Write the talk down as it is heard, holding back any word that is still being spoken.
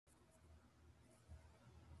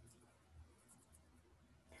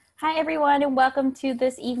Hi, everyone, and welcome to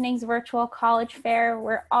this evening's virtual college fair.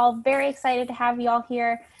 We're all very excited to have you all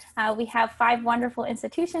here. We have 5 wonderful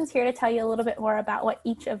institutions here to tell you a little bit more about what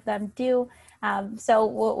each of them do. So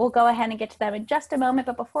we'll go ahead and get to them in just a moment.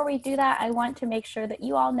 But before we do that, I want to make sure that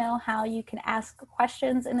you all know how you can ask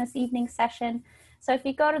questions in this evening's session. So if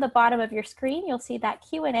you go to the bottom of your screen, you'll see that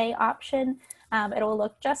Q&A option. It'll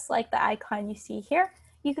look just like the icon you see here.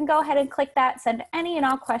 You can go ahead and click that, send any and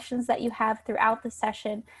all questions that you have throughout the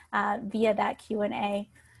session via that Q&A.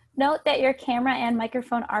 Note that your camera and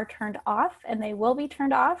microphone are turned off, and they will be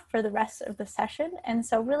turned off for the rest of the session. And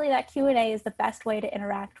so really that Q&A is the best way to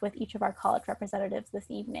interact with each of our college representatives this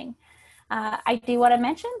evening. I do want to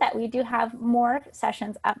mention that we do have more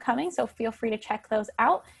sessions upcoming, so feel free to check those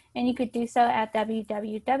out. And you could do so at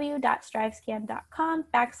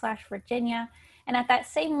www.strivescan.com/Virginia. And at that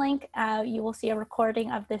same link, you will see a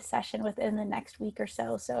recording of this session within the next week or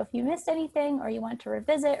so. So if you missed anything or you want to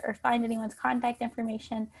revisit or find anyone's contact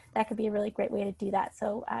information, that could be a really great way to do that.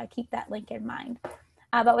 So keep that link in mind.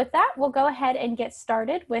 But with that, we'll go ahead and get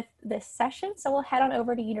started with this session. So we'll head on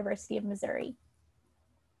over to University of Missouri.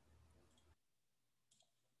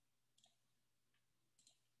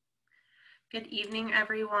 Good evening,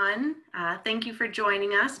 everyone. Thank you for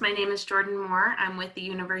joining us. My name is Jordan Moore. I'm with the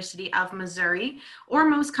University of Missouri, or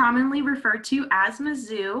most commonly referred to as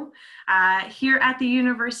Mizzou. Here at the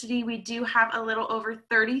university, we do have a little over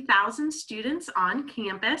 30,000 students on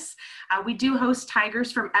campus. We do host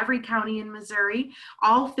Tigers from every county in Missouri,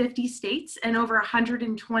 all 50 states, and over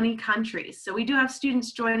 120 countries. So we do have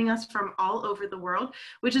students joining us from all over the world,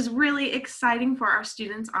 which is really exciting for our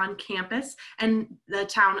students on campus and the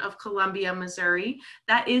town of Columbia, Missouri.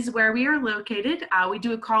 That is where we are located. We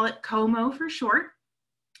do call it COMO for short.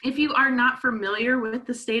 If you are not familiar with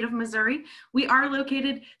the state of Missouri, we are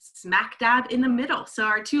located smack dab in the middle. So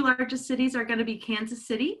our 2 largest cities are going to be Kansas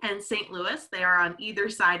City and St. Louis. They are on either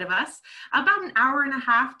side of us. About an hour and a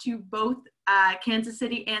half to both Kansas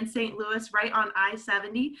City and St. Louis, right on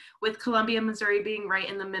I-70, with Columbia, Missouri being right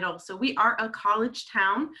in the middle. So we are a college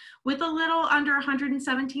town with a little under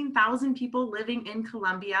 117,000 people living in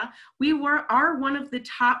Columbia. We are one of the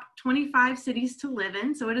top 25 cities to live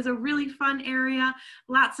in, so it is a really fun area.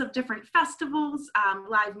 Lots of different festivals,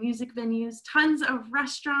 live music venues, tons of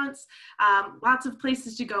restaurants, lots of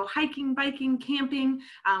places to go hiking, biking, camping,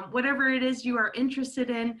 whatever it is you are interested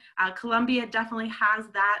in. Columbia definitely has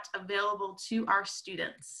that available to our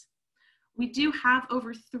students. We do have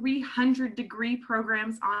over 300 degree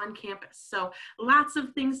programs on campus, so lots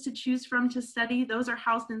of things to choose from to study. Those are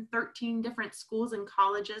housed in 13 different schools and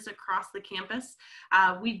colleges across the campus.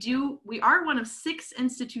 We are one of 6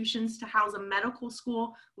 institutions to house a medical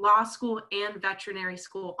school, law school, and veterinary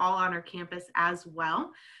school all on our campus as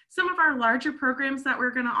well. Some of our larger programs that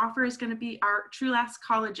we're going to offer is going to be our Trulaske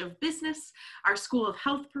College of Business, our School of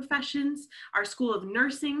Health Professions, our School of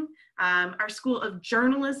Nursing, our School of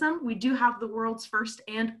Journalism. We do have the world's first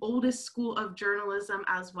and oldest School of Journalism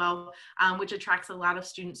as well, which attracts a lot of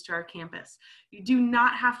students to our campus. You do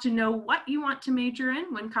not have to know what you want to major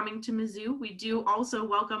in when coming to Mizzou. We do also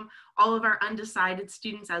welcome all of our undecided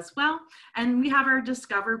students as well. And we have our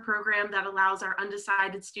Discover program that allows our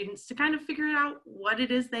undecided students to kind of figure out what it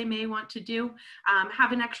is they may want to do,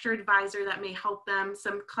 have an extra advisor that may help them,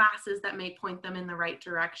 some classes that may point them in the right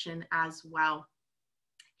direction as well.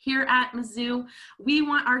 Here at Mizzou, we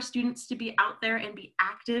want our students to be out there and be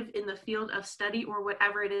active in the field of study or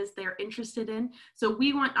whatever it is they're interested in. So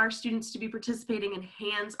we want our students to be participating in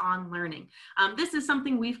hands-on learning. This is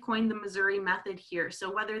something we've coined the Missouri method here. So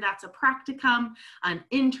whether that's a practicum, an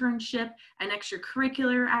internship, an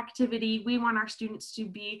extracurricular activity, we want our students to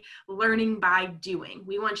be learning by doing.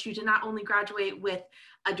 We want you to not only graduate with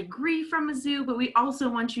a degree from Mizzou, but we also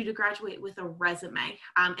want you to graduate with a resume.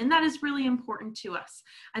 And that is really important to us.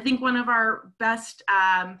 I think one of our best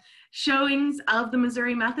showings of the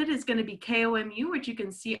Missouri method is going to be KOMU, which you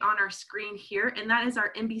can see on our screen here, and that is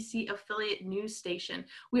our NBC affiliate news station.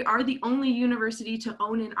 We are the only university to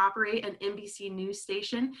own and operate an NBC news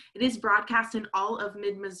station. It is broadcast in all of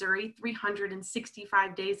mid-Missouri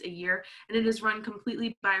 365 days a year, and it is run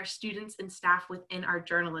completely by our students and staff within our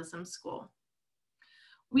journalism school.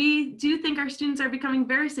 We do think our students are becoming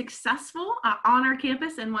very successful on our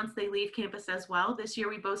campus and once they leave campus as well. This year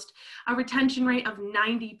we boast a retention rate of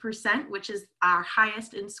 90%, which is our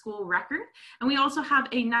highest in school record. And we also have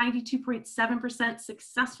a 92.7%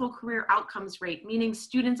 successful career outcomes rate, meaning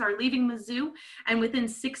students are leaving Mizzou and within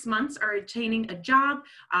 6 months are attaining a job,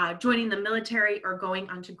 joining the military, or going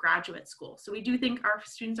on to graduate school. So we do think our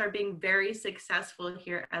students are being very successful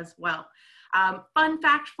here as well. Fun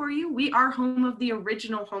fact for you, we are home of the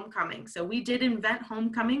original homecoming. So we did invent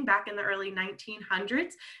homecoming back in the early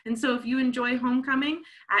 1900s. And so if you enjoy homecoming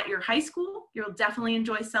at your high school, you'll definitely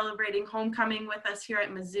enjoy celebrating homecoming with us here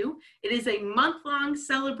at Mizzou. It is a month-long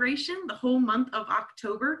celebration, the whole month of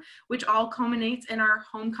October, which all culminates in our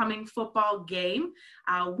homecoming football game.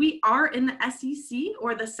 We are in the SEC,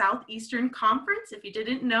 or the Southeastern Conference, if you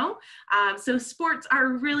didn't know. So sports are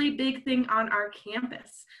a really big thing on our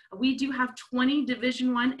campus. We do have 20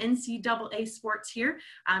 Division I NCAA sports here.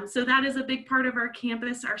 So that is a big part of our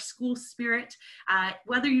campus, our school spirit.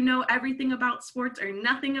 Whether you know everything about sports or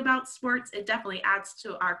nothing about sports, it definitely adds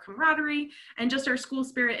to our camaraderie and just our school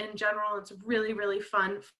spirit in general. It's really, really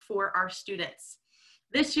fun for our students.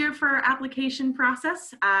 This year for our application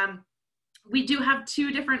process, we do have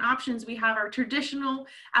two different options. We have our traditional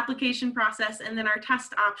application process and then our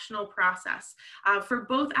test optional process. For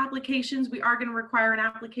both applications, we are going to require an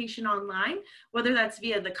application online, whether that's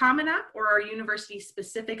via the Common App or our university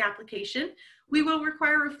specific application. We will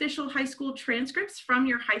require official high school transcripts from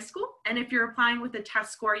your high school. And if you're applying with a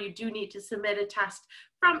test score, you do need to submit a test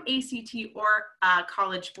from ACT or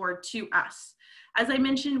College Board to us. As I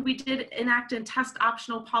mentioned, we did enact a test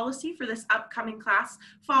optional policy for this upcoming class,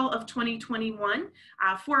 fall of 2021.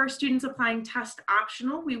 For our students applying test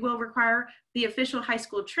optional, we will require the official high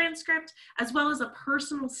school transcript, as well as a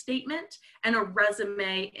personal statement and a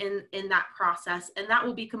resume in that process, and that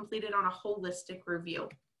will be completed on a holistic review.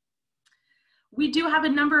 We do have a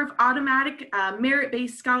number of automatic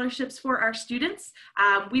merit-based scholarships for our students.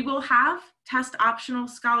 We will have test optional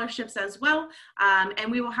scholarships as well, and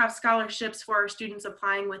we will have scholarships for our students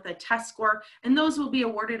applying with a test score, and those will be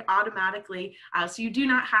awarded automatically. So you do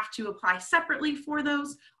not have to apply separately for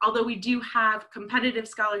those, although we do have competitive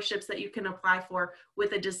scholarships that you can apply for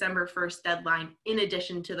with a December 1st deadline, in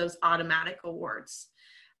addition to those automatic awards.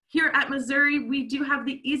 Here at Missouri, we do have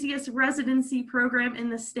the easiest residency program in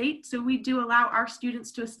the state. So we do allow our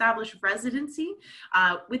students to establish residency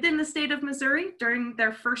within the state of Missouri during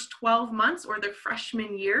their first 12 months or their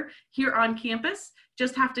freshman year here on campus.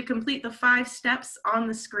 Just have to complete the 5 steps on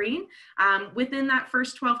the screen within that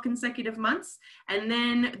first 12 consecutive months. And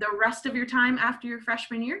then the rest of your time after your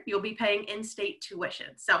freshman year, you'll be paying in-state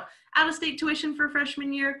tuition. So out-of-state tuition for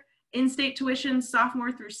freshman year, in-state tuition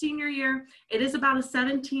sophomore through senior year. It is about a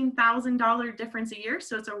 $17,000 difference a year,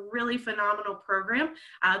 so it's a really phenomenal program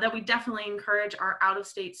that we definitely encourage our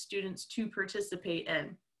out-of-state students to participate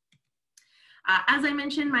in. As I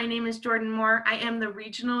mentioned, my name is Jordan Moore. I am the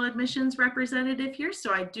regional admissions representative here,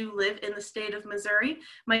 so I do live in the state of Missouri.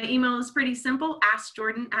 My email is pretty simple,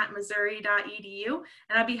 askjordan@missouri.edu,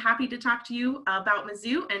 and I'd be happy to talk to you about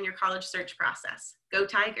Mizzou and your college search process. Go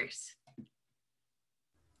Tigers!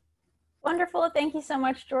 Wonderful. Thank you so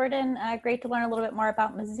much, Jordan. Great to learn a little bit more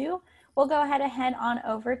about Mizzou. We'll go ahead and head on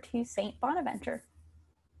over to St. Bonaventure.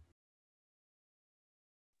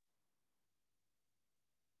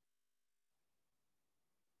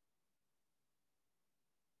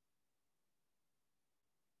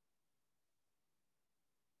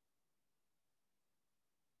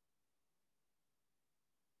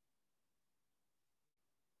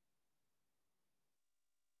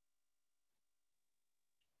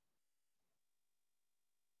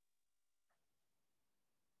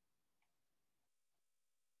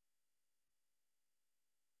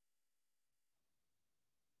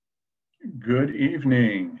 Good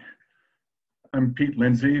evening. I'm Pete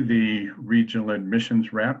Lindsay, the regional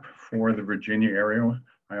admissions rep for the Virginia area.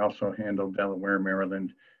 I also handle Delaware,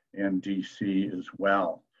 Maryland, and DC as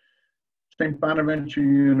well. St. Bonaventure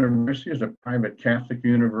University is a private Catholic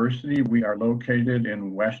university. We are located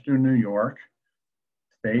in Western New York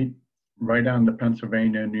State, right on the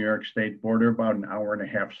Pennsylvania-New York State border, about an hour and a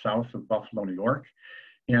half south of Buffalo, New York.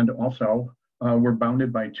 And also, we're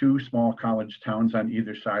bounded by 2 small college towns on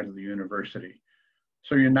either side of the university.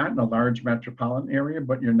 So you're not in a large metropolitan area,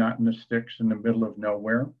 but you're not in the sticks in the middle of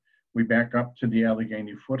nowhere. We back up to the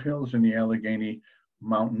Allegheny foothills and the Allegheny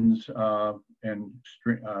Mountains and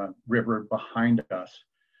river behind us.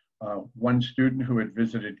 One student who had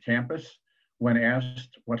visited campus, when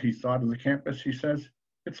asked what he thought of the campus, he says,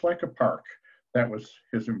 "It's like a park." That was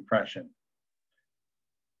his impression.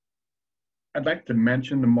 I'd like to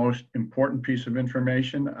mention the most important piece of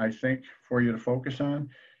information, I think, for you to focus on,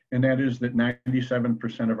 and that is that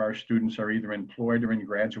 97% of our students are either employed or in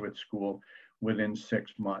graduate school within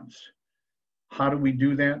 6 months. How do we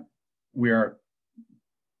do that? We are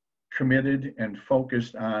committed and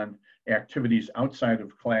focused on activities outside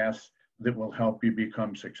of class that will help you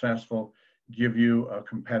become successful, give you a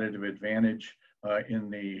competitive advantage in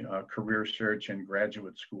the career search and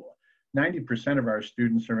graduate school. 90% of our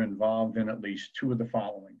students are involved in at least two of the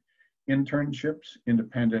following: internships,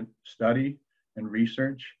 independent study and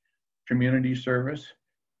research, community service,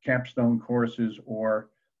 capstone courses, or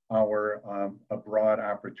our abroad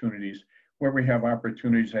opportunities, where we have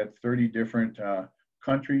opportunities at 30 different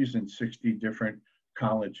countries and 60 different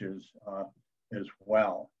colleges as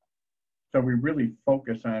well. So we really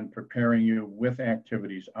focus on preparing you with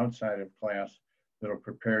activities outside of class that'll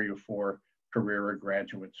prepare you for career or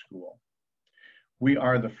graduate school. We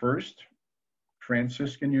are the first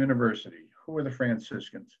Franciscan university. Who are the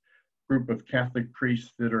Franciscans? Group of Catholic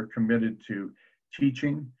priests that are committed to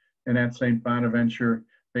teaching. And at St. Bonaventure,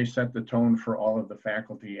 they set the tone for all of the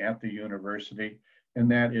faculty at the university. And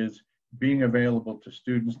that is being available to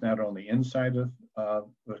students not only inside of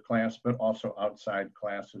the class, but also outside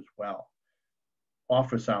class as well.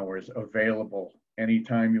 Office hours available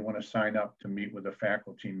anytime you want to sign up to meet with a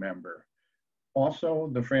faculty member. Also,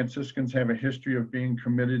 the Franciscans have a history of being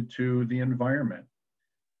committed to the environment,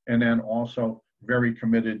 and then also very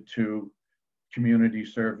committed to community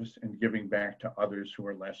service and giving back to others who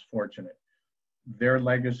are less fortunate. Their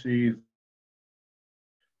legacy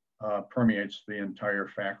permeates the entire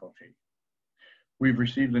faculty. We've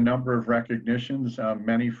received a number of recognitions,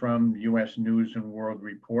 many from U.S. News and World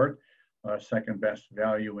Report, second best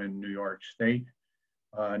value in New York State,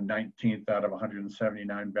 19th out of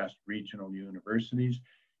 179 best regional universities.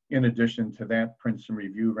 In addition to that, Princeton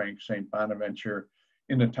Review ranked St. Bonaventure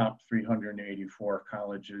in the top 384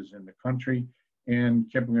 colleges in the country, and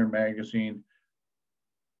Kiplinger Magazine,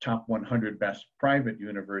 top 100 best private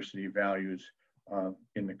university values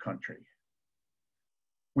in the country.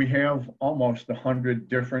 We have almost 100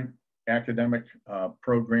 different academic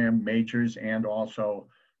program majors and also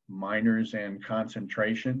minors and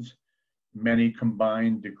concentrations, many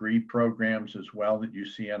combined degree programs as well that you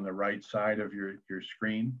see on the right side of your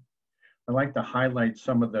screen. I'd like to highlight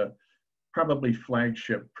some of the probably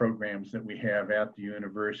flagship programs that we have at the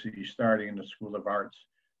university, starting in the School of Arts.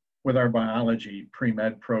 With our biology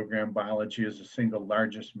pre-med program, biology is the single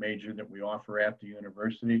largest major that we offer at the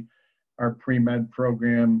university. Our pre-med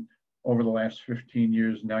program, over the last 15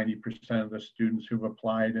 years, 90% of the students who've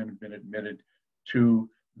applied and have been admitted to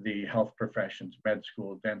the health professions, med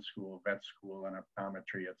school, dent school, vet school, and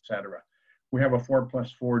optometry, et cetera. We have a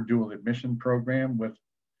 4+4 dual admission program with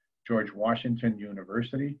George Washington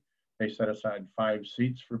University. They set aside 5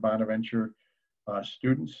 seats for Bonaventure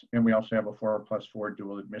students, and we also have a 4+4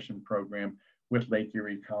 dual admission program with Lake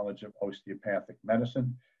Erie College of Osteopathic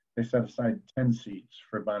Medicine. They set aside 10 seats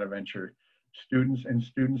for Bonaventure students, and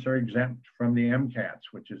students are exempt from the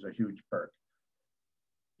MCATs, which is a huge perk.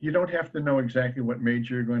 You don't have to know exactly what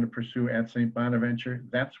major you're going to pursue at St. Bonaventure.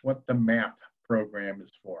 That's what the MAP program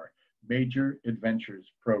is for, Major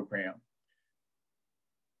Adventures Program.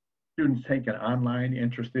 Students take an online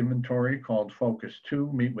interest inventory called Focus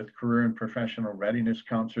 2, meet with career and professional readiness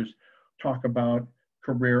counselors, talk about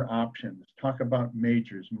career options, talk about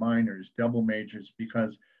majors, minors, double majors,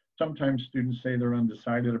 because sometimes students say they're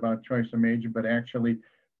undecided about choice of major, but actually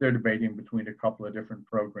they're debating between a couple of different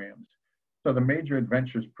programs. So the Major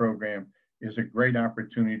Adventures program is a great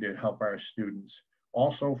opportunity to help our students.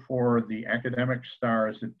 Also for the academic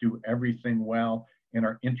stars that do everything well and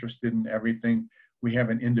are interested in everything, we have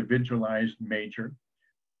an individualized major.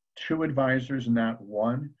 2 advisors, not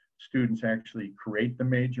 1. Students actually create the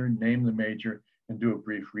major, name the major, and do a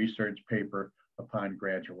brief research paper upon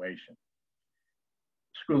graduation.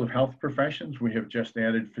 School of Health Professions, we have just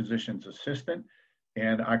added physician's assistant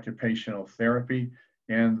and occupational therapy,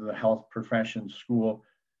 and the health professions school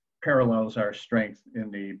parallels our strength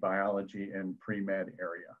in the biology and pre-med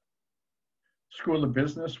area. School of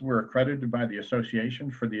Business, we're accredited by the Association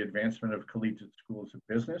for the Advancement of Collegiate Schools of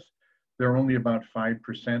Business. There are only about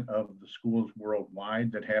 5% of the schools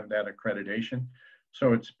worldwide that have that accreditation,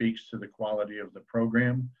 so it speaks to the quality of the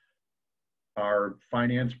program. Our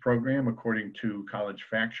finance program, according to College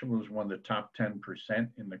Factual, is one of the top 10%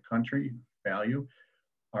 in the country value.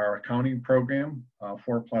 Our accounting program,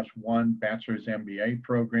 4+1 bachelor's MBA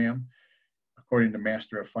program, according to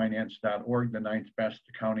masteroffinance.org, the 9th best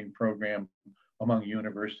accounting program among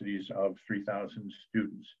universities of 3,000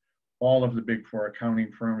 students. All of the Big 4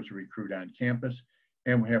 accounting firms recruit on campus,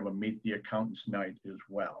 and we have a Meet the Accountants night as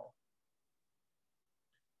well.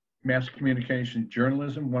 Mass communication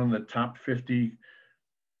journalism, one of the top 50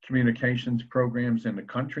 communications programs in the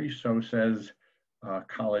country, so says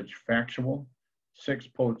College Factual. 6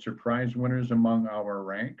 Pulitzer Prize winners among our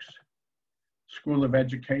ranks. School of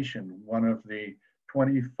Education, one of the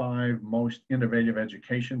 25 most innovative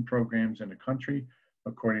education programs in the country,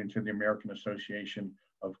 according to the American Association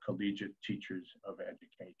of Collegiate Teachers of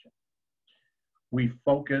Education. We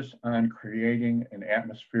focus on creating an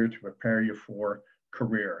atmosphere to prepare you for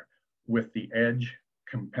career with the EDGE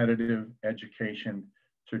Competitive Education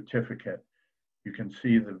Certificate. You can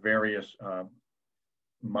see the various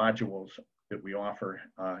modules that we offer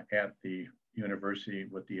at the university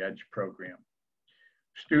with the EDGE program.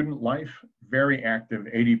 Student life, very active.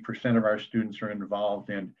 80% of our students are involved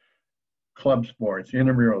in club sports,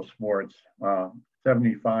 intramural sports,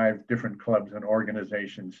 75 different clubs and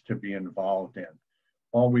organizations to be involved in.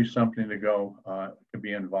 Always something to go to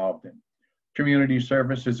be involved in. Community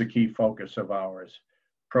service is a key focus of ours.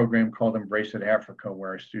 A program called Embrace It Africa, where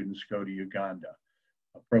our students go to Uganda.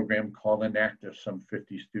 A program called Enactus, some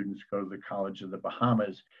 50 students go to the College of the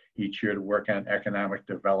Bahamas each year to work on economic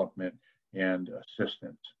development and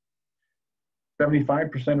assistance.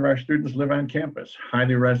 75% of our students live on campus,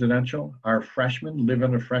 highly residential. Our freshmen live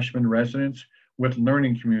in a freshman residence with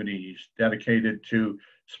learning communities dedicated to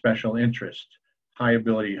special interests, high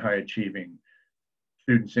ability, high achieving,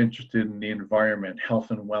 students interested in the environment,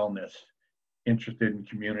 health and wellness, interested in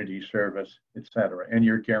community service, etc. And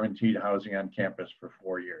you're guaranteed housing on campus for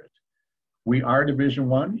 4 years. We are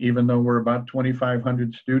Division I, even though we're about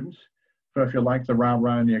 2,500 students. So if you like the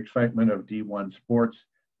rah-rah and the excitement of D1 sports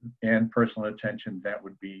and personal attention, that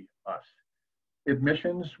would be us.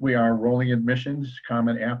 Admissions, we are rolling admissions,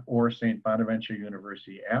 Common App or St. Bonaventure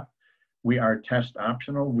University app. We are test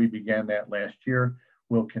optional. We began that last year.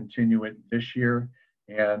 We'll continue it this year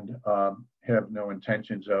and have no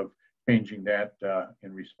intentions of changing that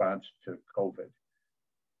in response to COVID.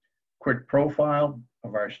 Quick profile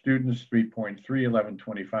of our students: 3.3,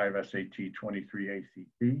 1125 SAT, 23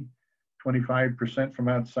 ACT, 25% from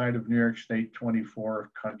outside of New York State, 24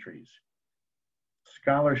 countries.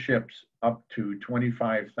 Scholarships up to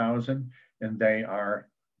 25,000, and they are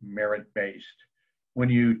merit-based. When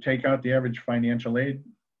you take out the average financial aid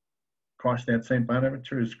cost at St.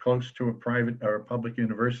 Bonaventure is close to a private or a public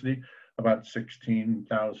university, about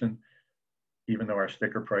 16,000, even though our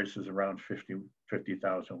sticker price is around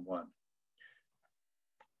 50,001.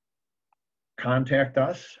 Contact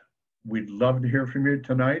us. We'd love to hear from you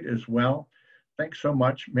tonight as well. Thanks so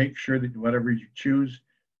much. Make sure that whatever you choose,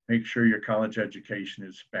 make sure your college education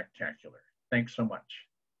is spectacular. Thanks so much.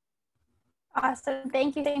 Awesome.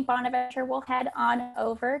 Thank you, St. Bonaventure. We'll head on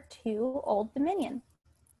over to Old Dominion.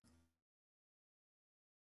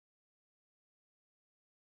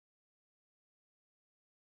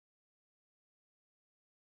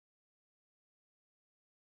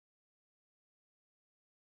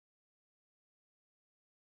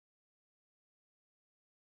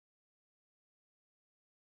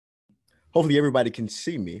 Hopefully everybody can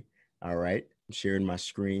see me. All right, I'm sharing my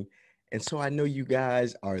screen. And so I know you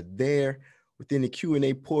guys are there within the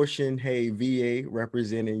Q&A portion. Hey, VA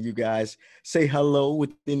representing you guys, say hello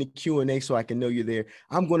within the Q&A so I can know you're there.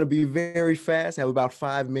 I'm going to be very fast. I have about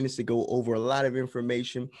 5 minutes to go over a lot of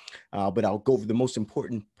information, but I'll go over the most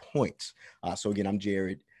important points. So again, I'm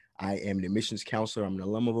Jared. I am an admissions counselor. I'm an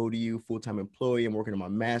alum of ODU, full-time employee. I'm working on my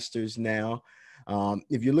master's now.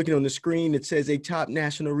 If you're looking on the screen, it says a top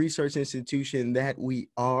national research institution that we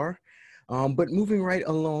are. But moving right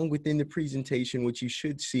along within the presentation, what you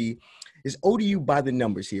should see is ODU by the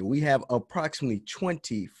numbers here. We have approximately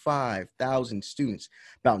 25,000 students.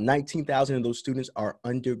 About 19,000 of those students are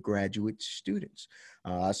undergraduate students.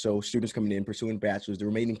 So students coming in pursuing bachelor's. The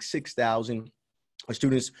remaining 6,000 are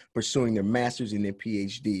students pursuing their master's and their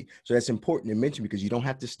PhD. So that's important to mention because you don't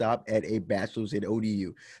have to stop at a bachelor's at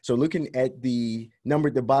ODU. So looking at the number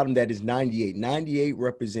at the bottom, that is 98. 98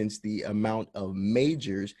 represents the amount of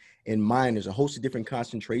majors and minors, a host of different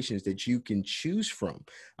concentrations that you can choose from.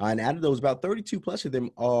 And out of those, about 32 plus of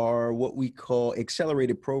them are what we call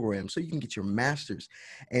accelerated programs. So you can get your master's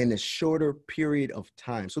in a shorter period of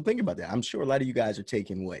time. So think about that. I'm sure a lot of you guys are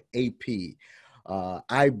taking what? AP,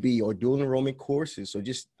 IB, or dual enrollment courses. So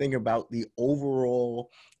just think about the overall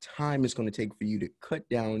time it's going to take for you to cut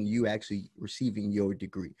down you actually receiving your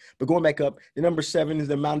degree. But going back up, the number 7 is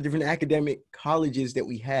the amount of different academic colleges that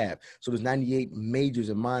we have. So those 98 majors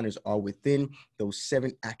and minors are within those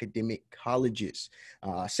 7 academic colleges.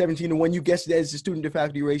 17 to 1, you guessed it, as the student to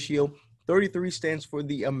faculty ratio. 33 stands for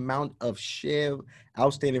the amount of SHEV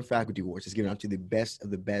Outstanding Faculty Awards. It's given out to the best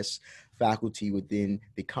of the best faculty within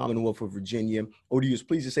the Commonwealth of Virginia. ODU is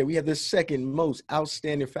pleased to say we have the 2nd most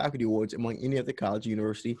outstanding faculty awards among any other college or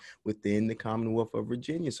university within the Commonwealth of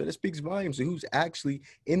Virginia. So that speaks volumes to who's actually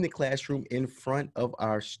in the classroom in front of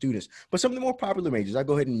our students. But some of the more popular majors, I'll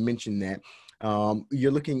go ahead and mention that.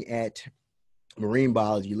 You're looking at marine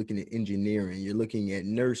biology, you're looking at engineering, you're looking at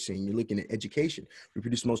nursing, you're looking at education. We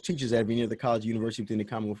produce the most teachers at any other college or university within the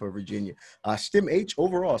Commonwealth of Virginia. STEM H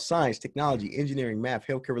overall, science, technology, engineering, math,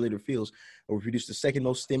 healthcare related fields. We produce the second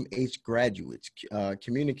most STEM H graduates,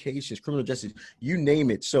 communications, criminal justice, you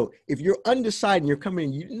name it. So if you're undecided and you're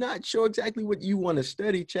coming in, you're not sure exactly what you want to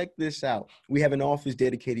study, check this out. We have an office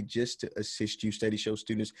dedicated just to assist you. Study show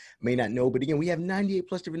students may not know, but again, we have 98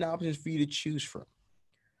 plus different options for you to choose from.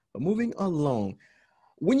 But moving along,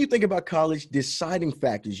 when you think about college, deciding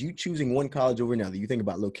factors, you choosing one college over another, you think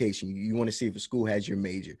about location. You want to see if a school has your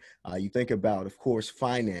major. You think about, of course,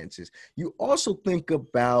 finances. You also think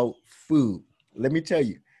about food. Let me tell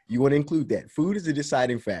you, you want to include that. Food is a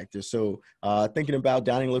deciding factor. So thinking about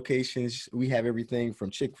dining locations, we have everything from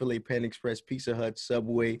Chick-fil-A, Panda Express, Pizza Hut,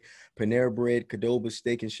 Subway, Panera Bread, Qdoba,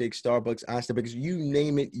 Steak and Shake, Starbucks, Einstein, because you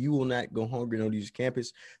name it, you will not go hungry on these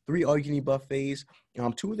campus. 3 all-you-can-eat buffets.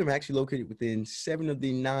 2 of them are actually located within 7 of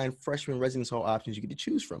the 9 freshman residence hall options you get to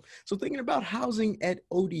choose from. So thinking about housing at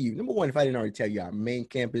ODU, number one, if I didn't already tell you, our main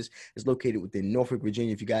campus is located within Norfolk,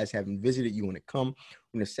 Virginia. If you guys haven't visited, you want to come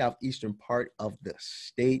from the southeastern part of the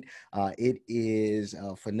state. It is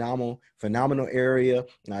a phenomenal area.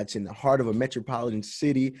 It's in the heart of a metropolitan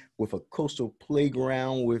city with a coastal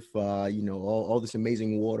playground with, all this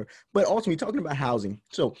amazing water. But ultimately, talking about housing.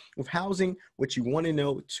 So with housing, what you want to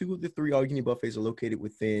know, 2 of the 3 all-you-can-eat buffets are located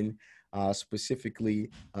within specifically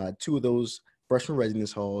 2 of those freshman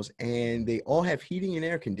residence halls, and they all have heating and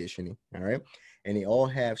air conditioning, all right? And they all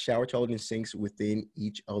have shower toilet and sinks within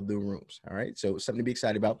each of the rooms, all right? So something to be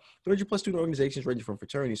excited about. 300 plus student organizations ranging from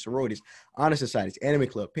fraternities, sororities, honor societies, anime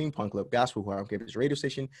club, ping pong club, gospel choir, campus radio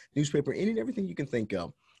station, newspaper, any and everything you can think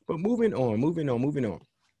of. But moving on.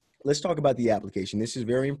 Let's talk about the application. This is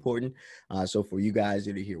very important. So for you guys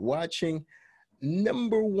that are here watching,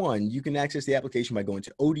 number one, you can access the application by going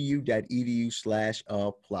to odu.edu/apply.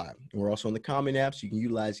 We're also on the Common App, so you can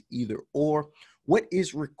utilize either or. What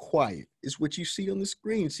is required is what you see on the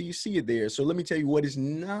screen. So you see it there. So let me tell you what is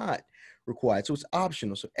not required. So it's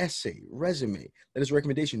optional. So essay, resume, letters of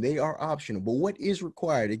recommendation, they are optional. But what is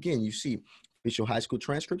required? Again, you see official high school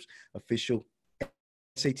transcripts, official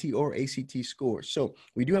SAT or ACT scores. So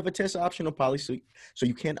we do have a test optional policy, so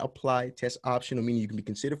you can apply test optional, meaning you can be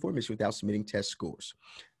considered for admission without submitting test scores.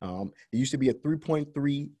 There used to be a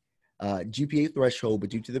 3.3 GPA threshold, but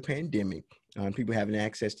due to the pandemic, people having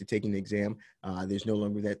access to taking the exam, there's no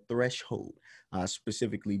longer that threshold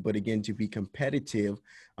specifically. But again, to be competitive,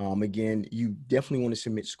 again, you definitely want to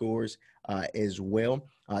submit scores as well.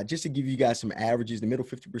 Just to give you guys some averages, the middle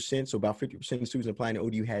 50%, so about 50% of students applying to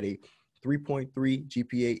ODU had a 3.3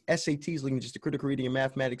 GPA. SATs, looking at just the critical reading and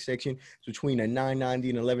mathematics section, it's between a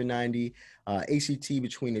 990 and 1190. ACT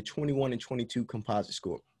between a 21 and 22 composite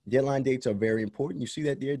score. Deadline dates are very important. You see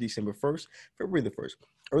that there, December 1st, February the 1st.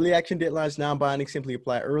 Early action deadlines, non-binding, simply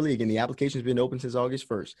apply early. Again, the application's been open since August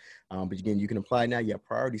 1st. But again, you can apply now. You have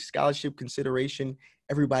priority scholarship consideration.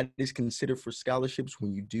 Everybody is considered for scholarships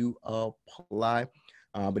when you do apply.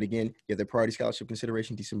 But again, you have the priority scholarship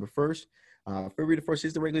consideration December 1st. February the 1st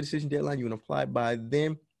is the regular decision deadline. You want to apply by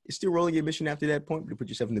then. It's still rolling admission after that point, but to put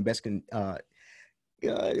yourself in the best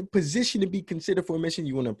position to be considered for admission,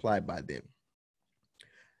 you want to apply by then.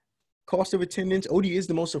 Cost of attendance, ODU is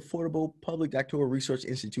the most affordable public doctoral research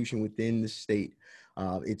institution within the state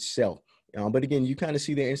itself. But again, you kind of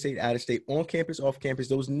see the in-state, out-of-state, on-campus, off-campus.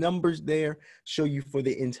 Those numbers there show you for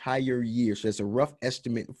the entire year. So that's a rough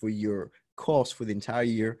estimate for your cost for the entire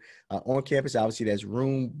year. On campus, obviously, that's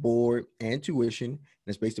room, board, and tuition.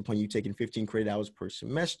 That's based upon you taking 15 credit hours per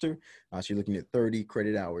semester. So you're looking at 30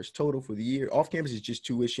 credit hours total for the year. Off campus is just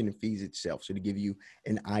tuition and fees itself. So to give you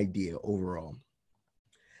an idea overall.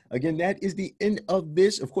 Again, that is the end of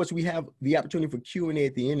this. Of course, we have the opportunity for Q&A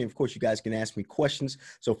at the end. And of course, you guys can ask me questions.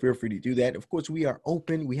 So feel free to do that. Of course, we are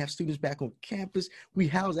open. We have students back on campus. We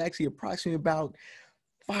house actually approximately about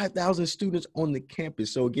 5,000 students on the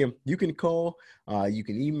campus. So again, you can call, you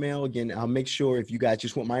can email. Again, I'll make sure if you guys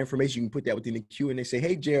just want my information, you can put that within the Q&A. Say,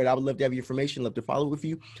 hey, Jared, I would love to have your information, love to follow with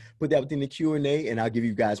you. Put that within the Q&A and I'll give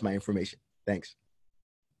you guys my information. Thanks.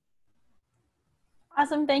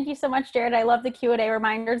 Awesome. Thank you so much, Jared. I love the Q&A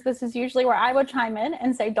reminders. This is usually where I would chime in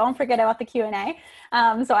and say, don't forget about the Q&A.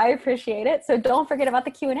 So I appreciate it. So don't forget about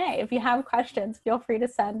the Q&A. If you have questions, feel free to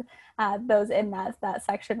send those in that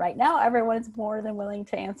section right now. Everyone is more than willing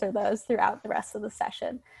to answer those throughout the rest of the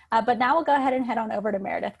session. But now we'll go ahead and head on over to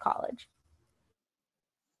Meredith College.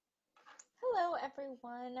 Hello,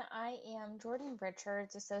 everyone. I am Jordan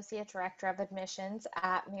Richards, Associate Director of Admissions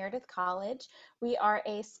at Meredith College. We are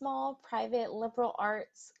a small private liberal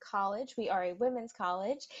arts college. We are a women's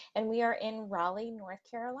college, and we are in Raleigh, North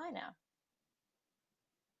Carolina.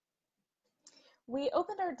 We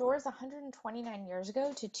opened our doors 129 years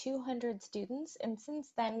ago to 200 students, and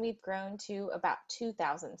since then we've grown to about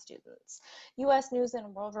 2,000 students. U.S. News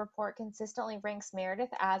and World Report consistently ranks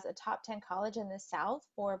Meredith as a top 10 college in the South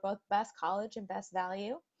for both best college and best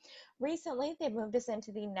value. Recently, they moved us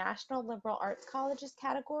into the National Liberal Arts Colleges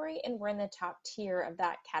category, and we're in the top tier of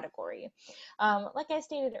that category. Like I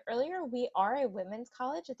stated earlier, we are a women's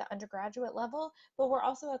college at the undergraduate level, but we're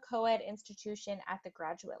also a co-ed institution at the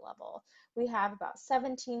graduate level. We have about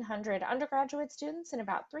 1,700 undergraduate students and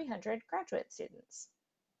about 300 graduate students.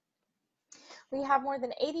 We have more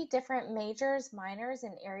than 80 different majors, minors,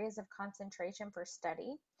 and areas of concentration for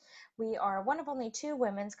study. We are one of only 2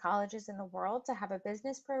 women's colleges in the world to have a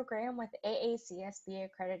business program with AACSB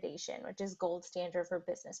accreditation, which is gold standard for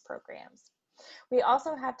business programs. We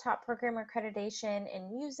also have top program accreditation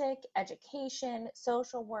in music, education,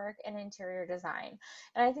 social work, and interior design.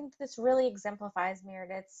 And I think this really exemplifies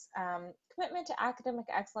Meredith's commitment to academic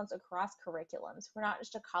excellence across curriculums. We're not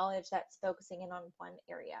just a college that's focusing in on one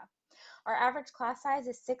area. Our average class size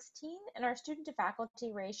is 16, and our student to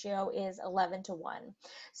faculty ratio is 11 to 1.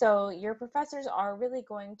 So your professors are really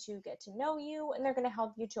going to get to know you, and they're going to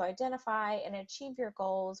help you to identify and achieve your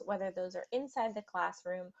goals, whether those are inside the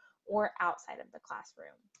classroom or outside of the classroom.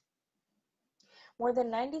 More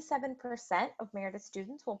than 97% of Meredith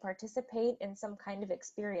students will participate in some kind of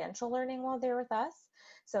experiential learning while they're with us.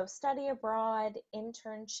 So study abroad,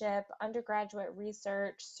 internship, undergraduate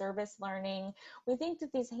research, service learning. We think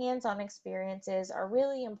that these hands-on experiences are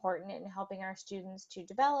really important in helping our students to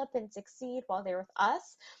develop and succeed while they're with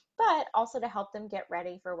us, but also to help them get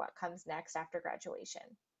ready for what comes next after graduation.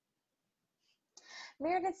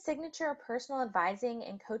 Meredith's signature personal advising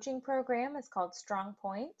and coaching program is called Strong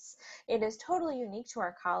Points. It is totally unique to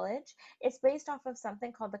our college. It's based off of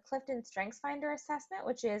something called the Clifton Strengths Finder assessment,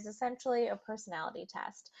 which is essentially a personality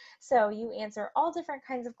test. So you answer all different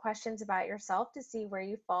kinds of questions about yourself to see where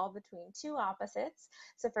you fall between 2 opposites.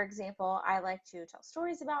 So for example, I like to tell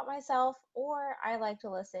stories about myself, or I like to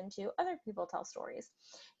listen to other people tell stories.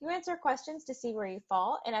 You answer questions to see where you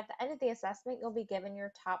fall, and at the end of the assessment, you'll be given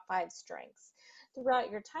your top 5 strengths.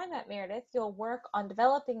 Throughout your time at Meredith, you'll work on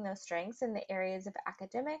developing those strengths in the areas of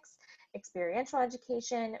academics, experiential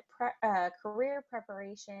education, career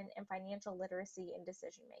preparation, and financial literacy and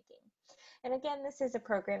decision making. And again, this is a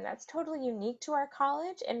program that's totally unique to our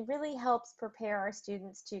college and really helps prepare our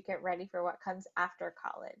students to get ready for what comes after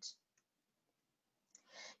college.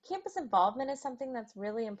 Campus involvement is something that's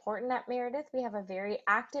really important at Meredith. We have a very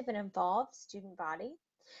active and involved student body.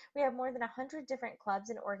 We have more than 100 different clubs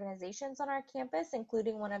and organizations on our campus,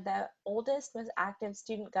 including one of the oldest, most active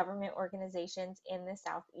student government organizations in the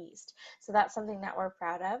Southeast. So that's something that we're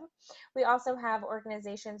proud of. We also have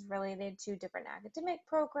organizations related to different academic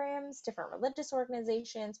programs, different religious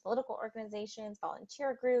organizations, political organizations,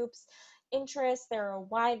 volunteer groups, interests. There are a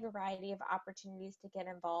wide variety of opportunities to get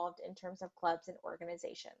involved in terms of clubs and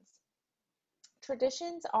organizations.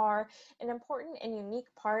 Traditions are an important and unique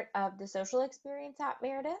part of the social experience at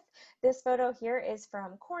Meredith. This photo here is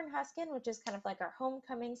from Cornhuskin, which is kind of like our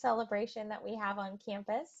homecoming celebration that we have on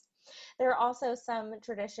campus. There are also some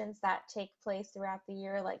traditions that take place throughout the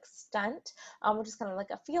year, like Stunt, which is kind of like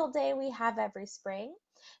a field day we have every spring.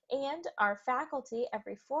 And our faculty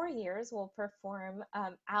every 4 years will perform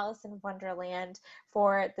Alice in Wonderland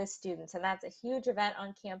for the students. And that's a huge event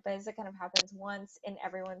on campus. It kind of happens once in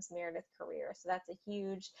everyone's Meredith career. So that's a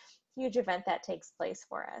huge, huge event that takes place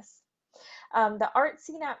for us. The art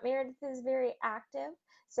scene at Meredith is very active.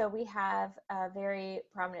 So we have a very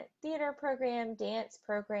prominent theater program, dance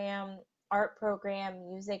program, art program,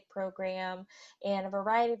 music program, and a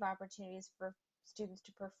variety of opportunities for students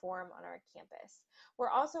to perform on our campus. We're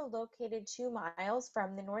also located 2 miles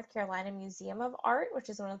from the North Carolina Museum of Art, which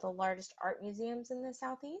is one of the largest art museums in the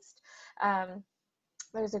Southeast.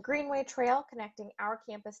 There's a greenway trail connecting our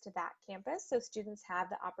campus to that campus, so students have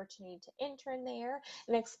the opportunity to intern there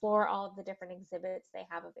and explore all of the different exhibits they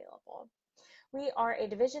have available. We are a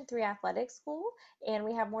Division III athletic school, and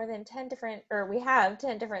we have more than 10 different, or we have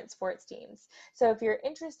 10 different sports teams. So if you're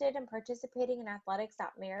interested in participating in athletics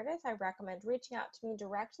at Meredith, I recommend reaching out to me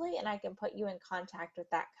directly, and I can put you in contact with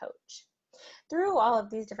that coach. Through all of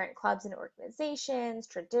these different clubs and organizations,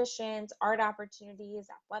 traditions, art opportunities,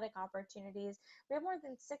 athletic opportunities, we have more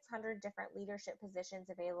than 600 different leadership positions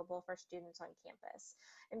available for students on campus.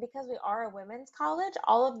 And because we are a women's college,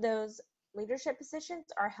 all of those leadership positions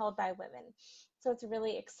are held by women. So it's a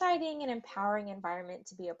really exciting and empowering environment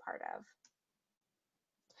to be a part of.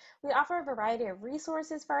 We offer a variety of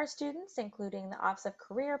resources for our students, including the Office of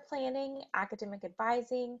Career Planning, Academic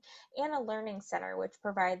Advising, and a Learning Center, which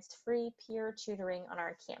provides free peer tutoring on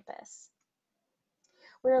our campus.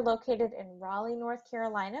 We're located in Raleigh, North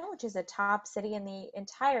Carolina, which is a top city in the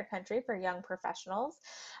entire country for young professionals.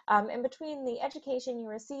 And between the education you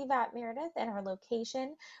receive at Meredith and our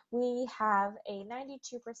location, we have a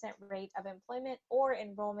 92% rate of employment or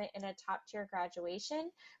enrollment in a top-tier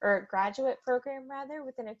graduation or graduate program rather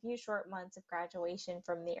within a few short months of graduation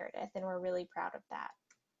from Meredith, and we're really proud of that.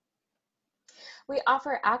 We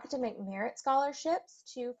offer academic merit scholarships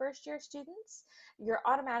to first-year students. You're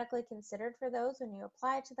automatically considered for those when you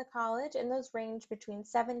apply to the college, and those range between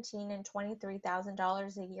 $17,000 and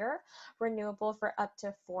 $23,000 a year, renewable for up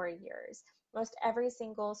to 4 years. Most every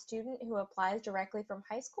single student who applies directly from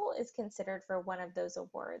high school is considered for one of those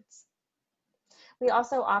awards. We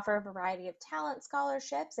also offer a variety of talent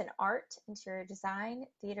scholarships in art, interior design,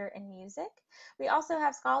 theater, and music. We also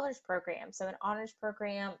have scholars programs, so an honors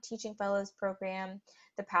program, teaching fellows program,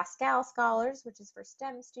 the Pascal Scholars, which is for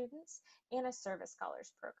STEM students, and a service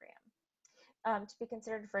scholars program. To be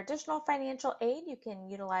considered for additional financial aid, you can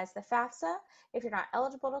utilize the FAFSA. If you're not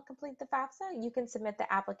eligible to complete the FAFSA, you can submit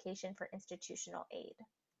the application for institutional aid.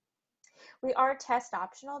 We are test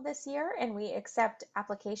optional this year, and we accept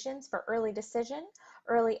applications for early decision,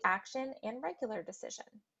 early action, and regular decision.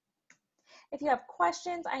 If you have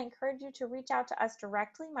questions, I encourage you to reach out to us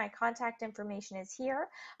directly. My contact information is here.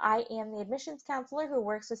 I am the admissions counselor who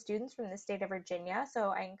works with students from the state of Virginia,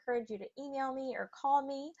 so I encourage you to email me or call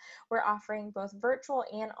me. We're offering both virtual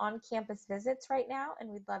and on-campus visits right now, and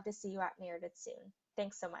we'd love to see you at Meredith soon.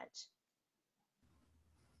 Thanks so much.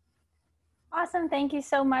 Awesome. Thank you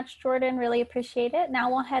so much, Jordan. Really appreciate it. Now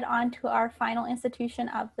we'll head on to our final institution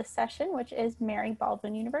of the session, which is Mary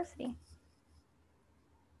Baldwin University.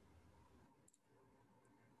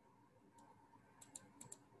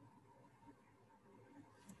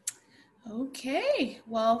 Okay,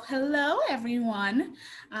 well, hello everyone.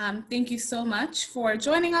 Thank you so much for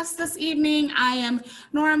joining us this evening. I am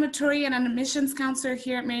Nora Maturi, and I'm an admissions counselor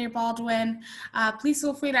here at Mary Baldwin. Please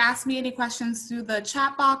feel free to ask me any questions through the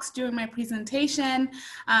chat box during my presentation.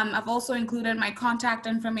 I've also included my contact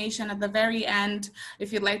information at the very end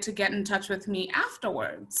if you'd like to get in touch with me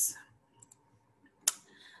afterwards.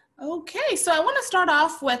 Okay, so I want to start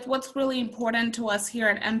off with what's really important to us here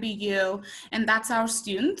at MBU, and that's our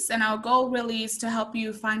students. And our goal really is to help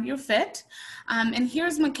you find your fit. And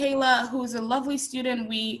here's Michaela, who's a lovely student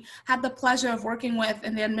we had the pleasure of working with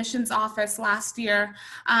in the admissions office last year.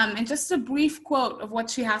 And just a brief quote of what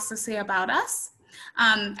she has to say about us.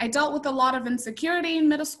 I dealt with a lot of insecurity in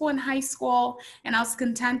middle school and high school, and I was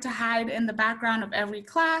content to hide in the background of every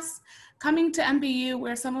class. Coming to MBU,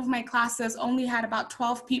 where some of my classes only had about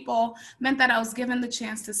 12 people, meant that I was given the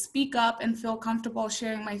chance to speak up and feel comfortable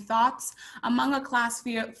sharing my thoughts among a class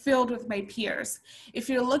filled with my peers. If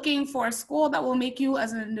you're looking for a school that will make you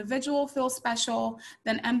as an individual feel special,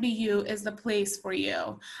 then MBU is the place for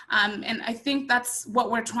you. And I think that's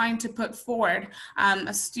what we're trying to put forward,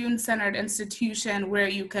 a student-centered institution where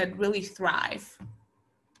you could really thrive.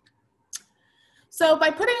 So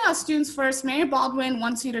by putting our students first, Mary Baldwin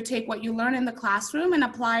wants you to take what you learn in the classroom and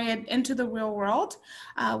apply it into the real world.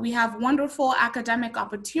 We have wonderful academic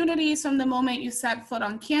opportunities from the moment you set foot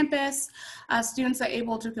on campus. Students are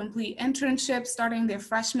able to complete internships starting their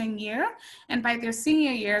freshman year, and by their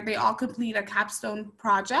senior year, they all complete a capstone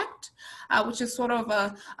project, which is sort of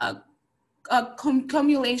a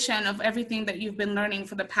cumulation of everything that you've been learning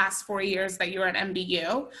for the past 4 years that you're at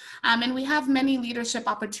MBU. And we have many leadership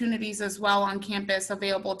opportunities as well on campus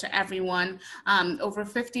available to everyone, over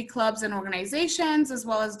 50 clubs and organizations, as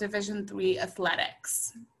well as Division III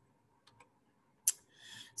athletics.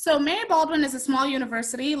 So Mary Baldwin is a small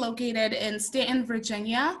university located in Staunton,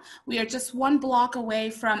 Virginia. We are just 1 block away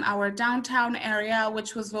from our downtown area,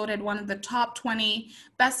 which was voted one of the top 20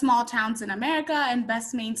 best small towns in America and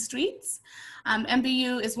best main streets.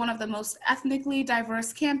 MBU is one of the most ethnically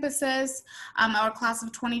diverse campuses. Our class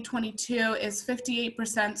of 2022 is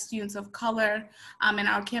 58% students of color, and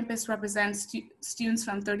our campus represents students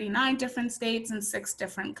from 39 different states and 6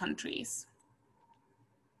 different countries.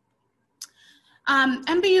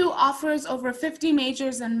 MBU offers over 50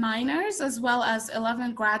 majors and minors, as well as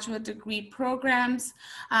 11 graduate degree programs.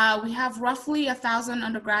 We have roughly 1,000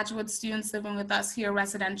 undergraduate students living with us here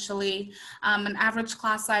residentially, an average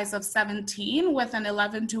class size of 17 with an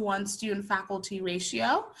 11-to-1 student-faculty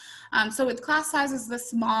ratio. So with class sizes this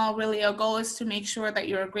small, really our goal is to make sure that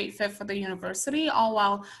you're a great fit for the university, all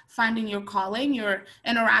while finding your calling. You're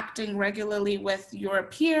interacting regularly with your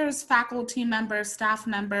peers, faculty members, staff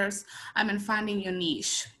members, and finding your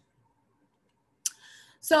niche.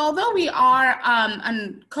 So although we are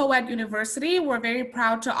a co-ed university, we're very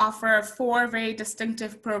proud to offer 4 very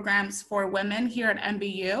distinctive programs for women here at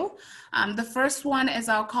MBU. The first one is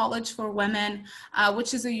our College for Women,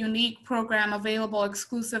 which is a unique program available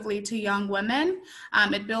exclusively to young women.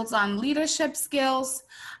 It builds on leadership skills.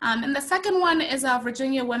 And the second one is our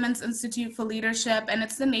Virginia Women's Institute for Leadership, and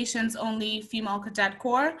it's the nation's only female cadet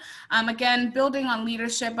corps. Again, building on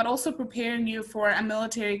leadership, but also preparing you for a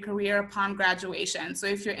military career upon graduation.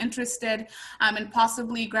 So if you're interested in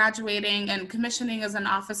possibly graduating and commissioning as an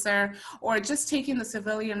officer, or just taking the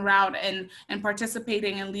civilian route and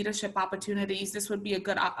participating in leadership opportunities, this would be a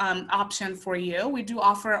good option for you. We do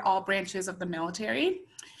offer all branches of the military.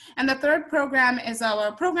 And the third program is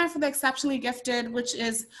our program for the exceptionally gifted, which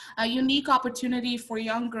is a unique opportunity for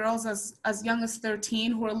young girls as young as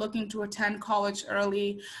 13 who are looking to attend college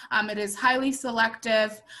early. It is highly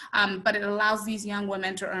selective, but it allows these young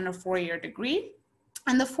women to earn a 4-year degree.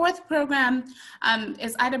 And the fourth program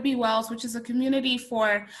is Ida B. Wells, which is a community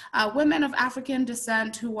for women of African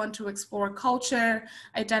descent who want to explore culture,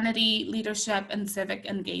 identity, leadership, and civic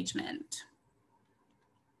engagement.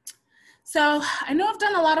 So I know I've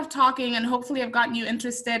done a lot of talking, and hopefully I've gotten you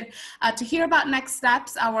interested to hear about next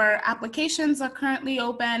steps. Our applications are currently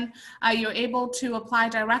open. You're able to apply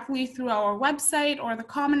directly through our website or the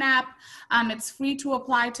Common App. It's free to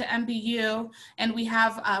apply to MBU, and we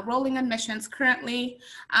have rolling admissions currently.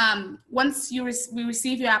 Once we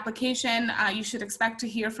receive your application, you should expect to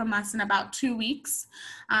hear from us in about 2 weeks.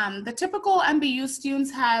 The typical MBU students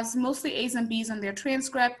has mostly A's and B's in their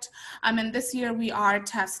transcript, and this year we are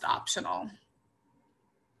test optional.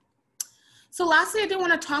 So lastly, I do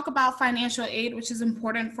want to talk about financial aid, which is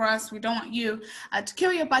important for us. We don't want you to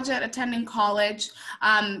kill your budget attending college.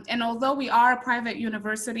 And although we are a private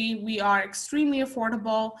university, we are extremely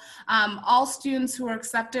affordable. All students who are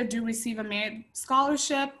accepted do receive a merit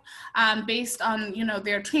scholarship based on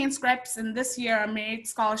their transcripts. And this year, our merit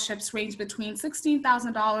scholarships range between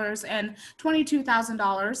 $16,000 and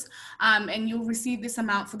 $22,000. And you'll receive this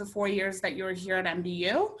amount for the 4 years that you're here at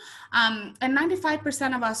MBU. And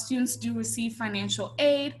 95% of our students do receive financial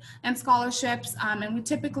aid and scholarships, and we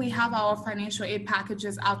typically have our financial aid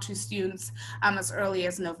packages out to students as early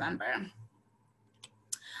as November.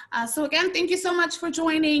 So again, thank you so much for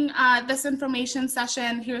joining this information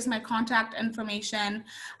session. Here's my contact information.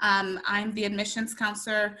 I'm the admissions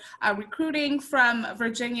counselor recruiting from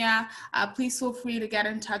Virginia. Please feel free to get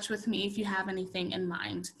in touch with me if you have anything in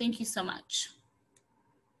mind. Thank you so much.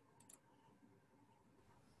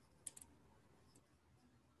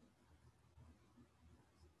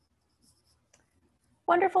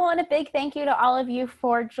 Wonderful, and a big thank you to all of you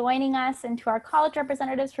for joining us, and to our college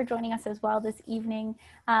representatives for joining us as well this evening.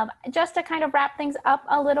 Just to kind of wrap things up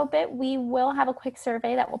a little bit, we will have a quick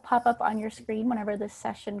survey that will pop up on your screen whenever this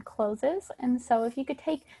session closes. And so if you could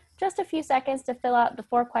take just a few seconds to fill out the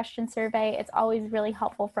 4-question survey, it's always really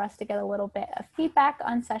helpful for us to get a little bit of feedback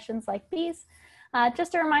on sessions like these.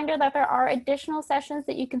 Just a reminder that there are additional sessions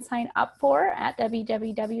that you can sign up for at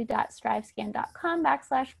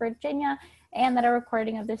www.strivescan.com/Virginia, and that a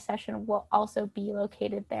recording of this session will also be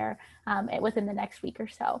located there within the next week or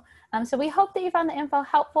so. So we hope that you found the info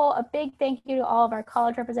helpful. A big thank you to all of our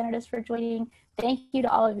college representatives for joining. Thank you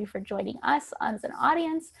to all of you for joining us as an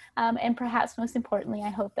audience. And perhaps most importantly, I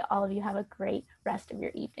hope that all of you have a great rest of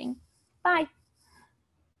your evening. Bye.